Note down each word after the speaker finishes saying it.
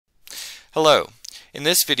Hello. In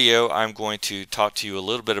this video I'm going to talk to you a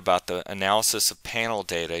little bit about the analysis of panel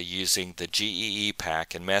data using the GEE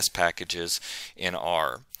pack and MES packages in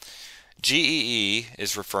R. GEE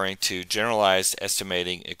is referring to Generalized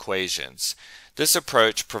Estimating Equations. This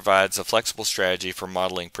approach provides a flexible strategy for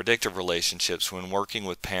modeling predictive relationships when working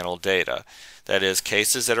with panel data, that is,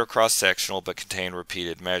 cases that are cross-sectional but contain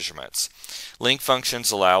repeated measurements. Link functions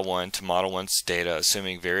allow one to model one's data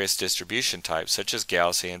assuming various distribution types such as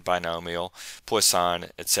Gaussian, binomial, Poisson,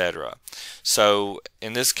 etc. So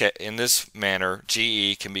in this manner,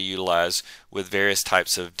 GE can be utilized with various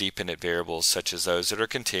types of dependent variables such as those that are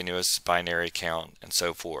continuous, binary count, and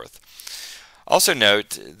so forth. Also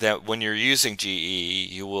note that when you're using GEE,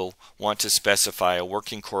 you will want to specify a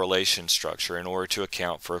working correlation structure in order to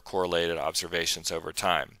account for correlated observations over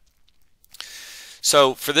time.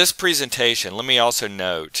 So for this presentation, let me also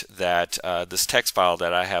note that this text file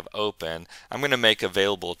that I have open, I'm going to make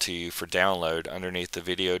available to you for download underneath the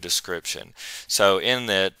video description. So in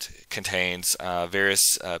that contains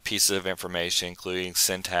various pieces of information including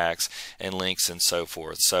syntax and links and so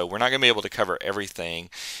forth. So we're not going to be able to cover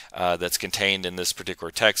everything that's contained in this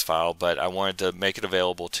particular text file, but I wanted to make it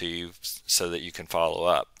available to you so that you can follow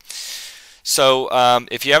up. So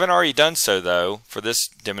if you haven't already done so though, for this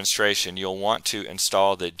demonstration you'll want to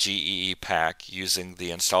install the GEE pack using the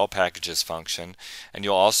install packages function, and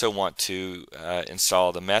you'll also want to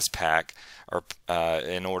install the MES pack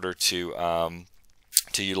in order to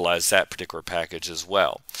utilize that particular package as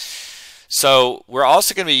well. So we're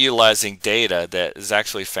also going to be utilizing data that is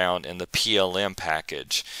actually found in the PLM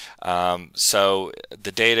package. So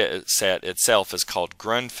the data set itself is called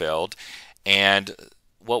Grunfeld, and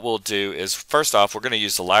what we'll do is, first off, we're going to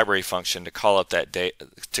use the library function to call up that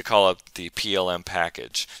to call up the PLM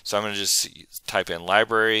package. So I'm going to just type in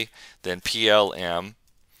library, then PLM,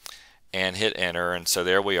 and hit enter, and so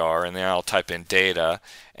there we are. And then I'll type in data,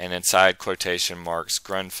 and inside quotation marks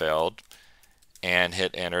Grunfeld, and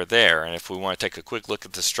hit enter there. And if we want to take a quick look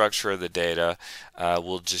at the structure of the data,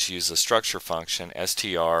 we'll just use the structure function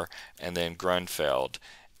str and then Grunfeld,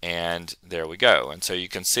 and there we go. And so you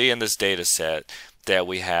can see in this data set that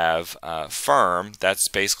we have firm, that's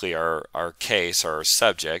basically our case, our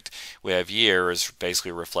subject. We have year is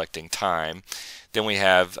basically reflecting time. Then we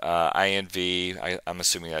have INV, I'm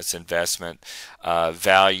assuming that's investment,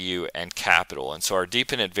 value, and capital. And so our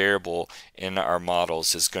dependent variable in our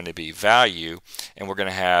models is going to be value, and we're going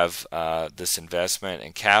to have this investment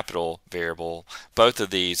and capital variable. Both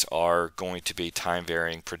of these are going to be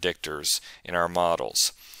time-varying predictors in our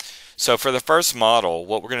models. So for the first model,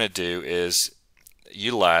 what we're going to do is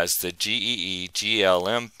utilize the GEE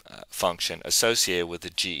GLM function associated with the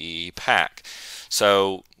GEE pack.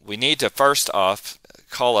 So we need to first off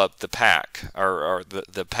call up the pack or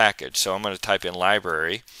the package. So I'm going to type in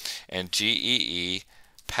library and GEE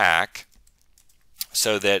pack,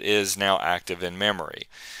 so that is now active in memory.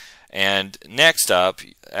 And next up,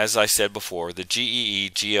 as I said before, the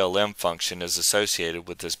GEE GLM function is associated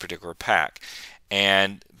with this particular pack.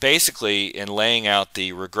 And basically, in laying out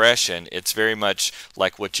the regression, it's very much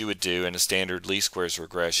like what you would do in a standard least squares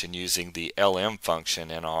regression using the LM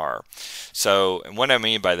function in R. So, and what I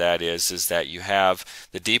mean by that is that you have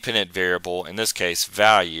the dependent variable, in this case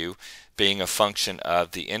value, being a function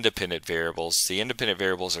of the independent variables. The independent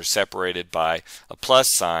variables are separated by a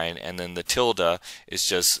plus sign, and then the tilde is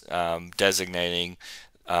just designating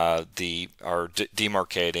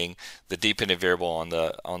demarcating the dependent variable on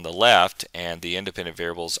the left and the independent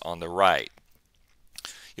variables on the right.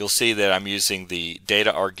 You'll see that I'm using the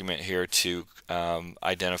data argument here to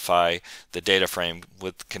identify the data frame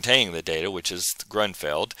containing the data, which is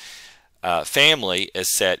Grunfeld. Family is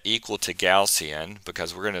set equal to Gaussian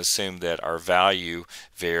because we're going to assume that our value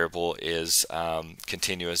variable is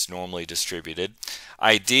continuous, normally distributed.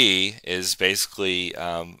 ID is basically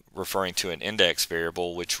referring to an index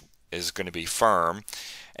variable, which is going to be firm.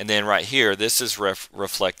 And then right here, this is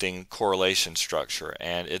reflecting correlation structure,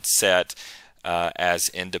 and it's set as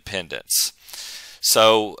independence.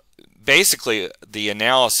 So basically, the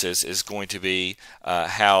analysis is going to be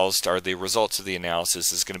housed, or the results of the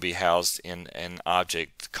analysis is going to be housed in an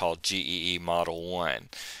object called GEE Model 1.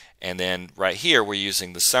 And then right here, we're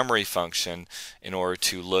using the summary function in order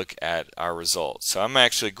to look at our results. So I'm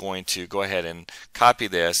actually going to go ahead and copy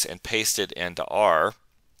this and paste it into R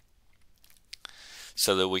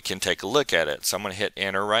so that we can take a look at it. So I'm going to hit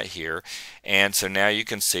enter right here, and so now you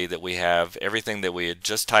can see that we have everything that we had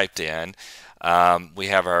just typed in. We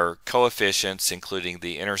have our coefficients, including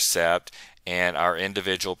the intercept, and our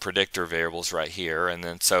individual predictor variables right here. And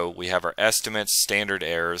then so we have our estimates, standard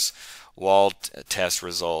errors, wall test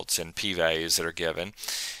results, and p-values that are given.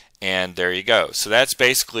 And there you go. So that's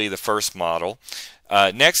basically the first model.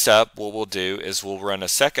 Next up, what we'll do is we'll run a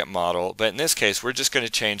second model, but in this case we're just going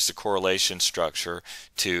to change the correlation structure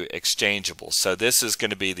to exchangeable. So this is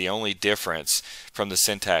going to be the only difference from the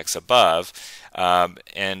syntax above,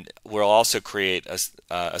 and we'll also create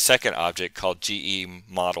a second object called GE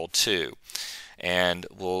Model 2, and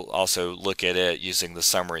we'll also look at it using the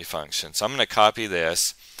summary function. So I'm going to copy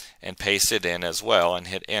this and paste it in as well and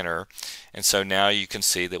hit enter, and so now you can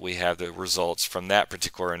see that we have the results from that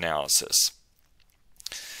particular analysis.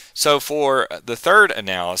 So for the third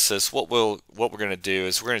analysis, what we're going to do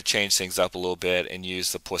is we're going to change things up a little bit and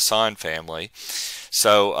use the Poisson family.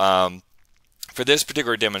 So for this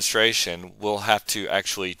particular demonstration, we'll have to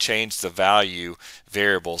actually change the value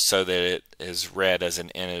variable so that it is read as an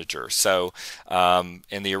integer. So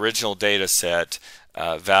in the original data set,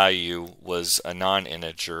 value was a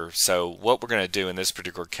non-integer. So what we're going to do in this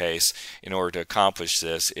particular case in order to accomplish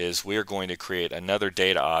this is we're going to create another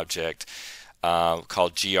data object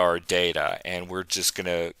called GR data, and we're just going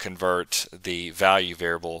to convert the value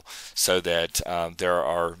variable so that there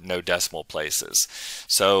are no decimal places.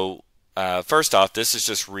 So first off, this is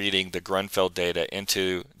just reading the Grunfeld data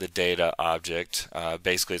into the data object.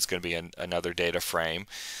 Basically it's going to be another data frame.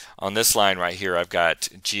 On this line right here I've got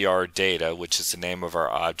GR data, which is the name of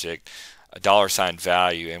our object, a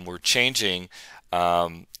 $value, and we're changing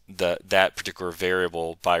that particular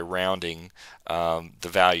variable by rounding the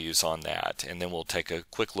values on that, and then we'll take a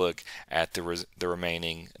quick look at the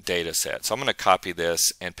remaining data set. So I'm going to copy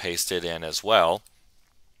this and paste it in as well,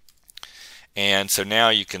 and so now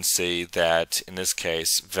you can see that in this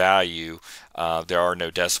case value, there are no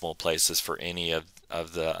decimal places for any of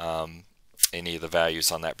the values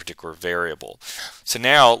on that particular variable. So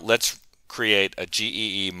now let's create a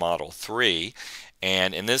GEE Model 3.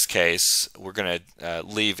 And in this case, we're going to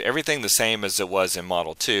leave everything the same as it was in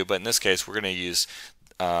Model 2, but in this case, we're going to use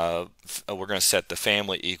we're going to set the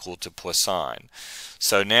family equal to Poisson.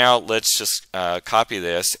 So now let's just copy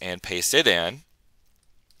this and paste it in,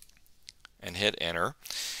 and hit enter.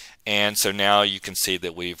 And so now you can see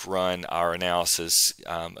that we've run our analysis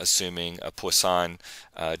assuming a Poisson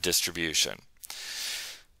distribution.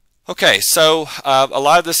 Okay, so a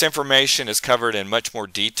lot of this information is covered in much more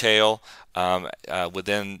detail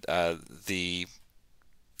within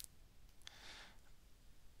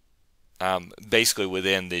basically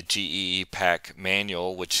within the GEE Pack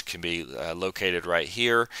manual, which can be located right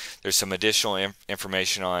here. There's some additional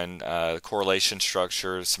information on correlation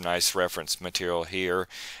structure, some nice reference material here,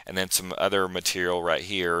 and then some other material right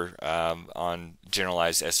here on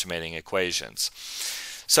generalized estimating equations.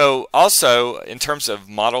 So also in terms of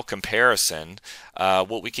model comparison,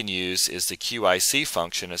 what we can use is the QIC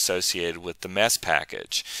function associated with the MES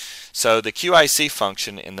package. So the QIC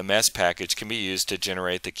function in the MES package can be used to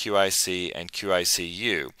generate the QIC and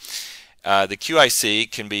QICU. The QIC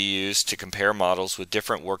can be used to compare models with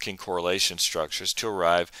different working correlation structures to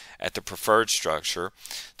arrive at the preferred structure.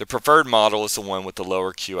 The preferred model is the one with the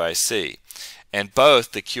lower QIC. And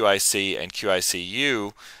both the QIC and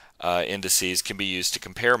QICU indices can be used to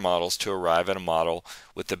compare models to arrive at a model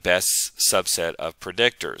with the best subset of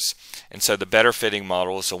predictors. And so the better fitting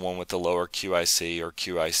model is the one with the lower QIC or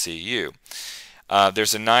QICU.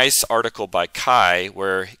 There's a nice article by Kai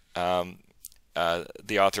where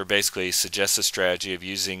the author basically suggests a strategy of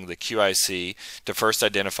using the QIC to first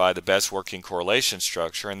identify the best working correlation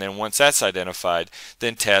structure, and then once that's identified,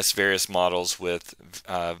 then test various models with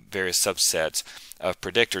various subsets of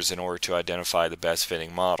predictors in order to identify the best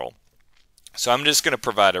fitting model. So I'm just going to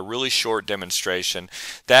provide a really short demonstration.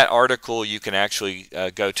 That article, you can actually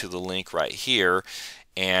go to the link right here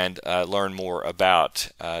and learn more about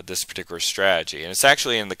this particular strategy. And it's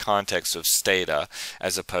actually in the context of Stata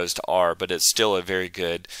as opposed to R, but it's still a very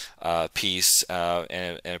good piece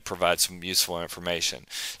and it provides some useful information.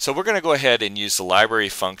 So we're going to go ahead and use the library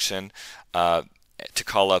function to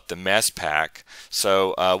call up the MES pack.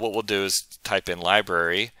 So what we'll do is type in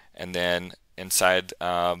library and then inside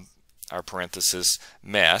our parenthesis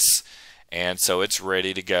MES, and so it's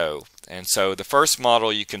ready to go. And so the first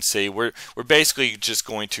model, you can see we're basically just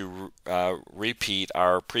going to repeat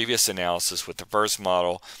our previous analysis with the first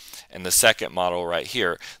model and the second model right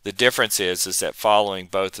here. The difference is that following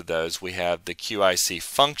both of those we have the QIC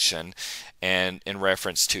function and in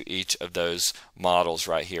reference to each of those models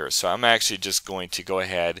right here. So I'm actually just going to go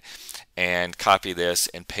ahead and copy this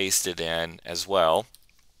and paste it in as well.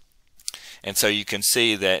 And so you can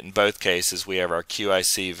see that in both cases we have our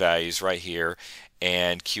QIC values right here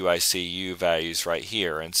and QICU values right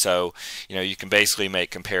here. And so, you can basically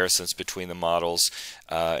make comparisons between the models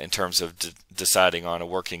in terms of deciding on a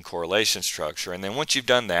working correlation structure. And then once you've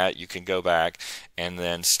done that, you can go back and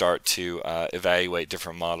then start to evaluate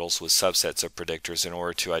different models with subsets of predictors in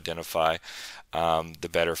order to identify the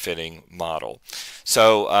better fitting model.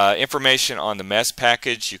 So information on the MESS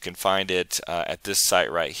package, you can find it at this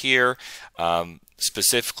site right here.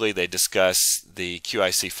 Specifically, they discuss the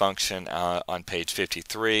QIC function on page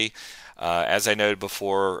 53. As I noted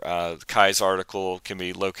before, Kai's article can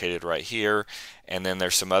be located right here, and then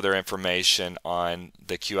there's some other information on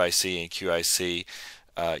the QIC and QIC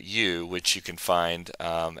U, which you can find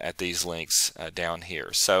at these links down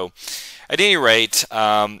here. So at any rate,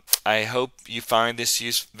 I hope you find this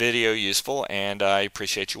video useful, and I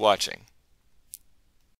appreciate you watching.